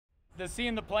Does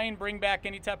seeing the plane bring back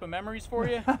any type of memories for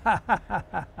you?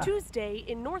 Tuesday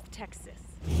in North Texas.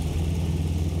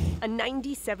 A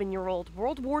 97-year-old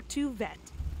World War II vet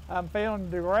I'm feeling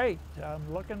great.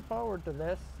 I'm looking forward to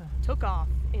this. took off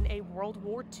in a World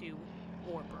War II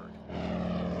Warbird.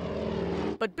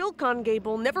 But Bill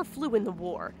Kongable never flew in the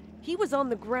war. He was on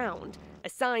the ground,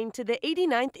 assigned to the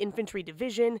 89th Infantry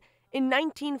Division. In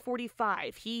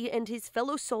 1945, he and his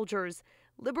fellow soldiers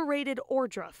liberated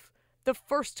Ohrdruf, the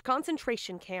first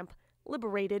concentration camp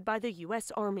liberated by the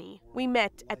U.S. Army. We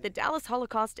met at the Dallas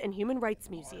Holocaust and Human Rights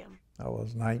Museum. I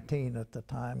was 19 at the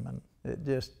time, and it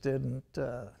just didn't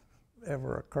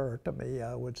ever occur to me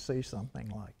I would see something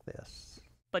like this.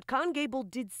 But Kongable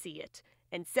did see it,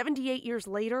 and 78 years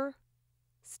later,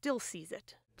 still sees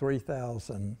it.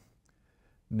 3,000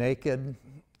 naked,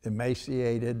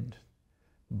 emaciated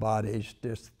bodies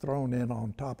just thrown in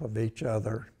on top of each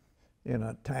other in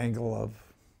a tangle of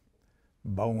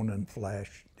bone and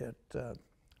flesh.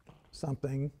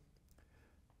 Something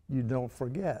you don't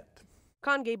forget.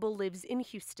 Kongable lives in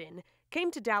Houston, came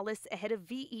to Dallas ahead of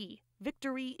VE,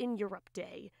 Victory in Europe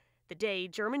Day, the day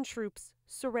German troops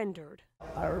surrendered.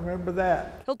 I remember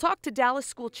that. He'll talk to Dallas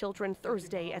school children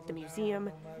Thursday at the museum,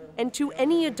 and to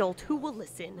any adult who will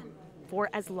listen for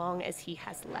as long as he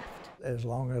has left. As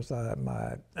long as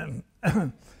my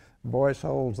voice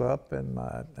holds up and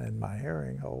my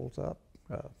hearing holds up,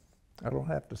 I don't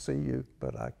have to see you,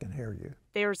 but I can hear you.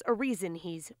 There's a reason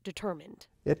he's determined.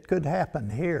 It could happen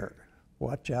here.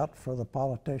 Watch out for the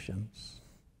politicians.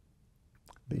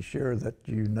 Be sure that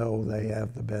you know they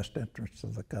have the best interests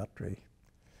of the country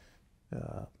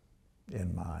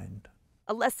in mind.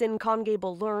 A lesson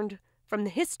Kongable learned from the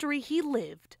history he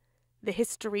lived, the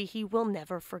history he will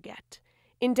never forget.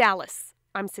 In Dallas,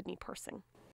 I'm Sydney Persing.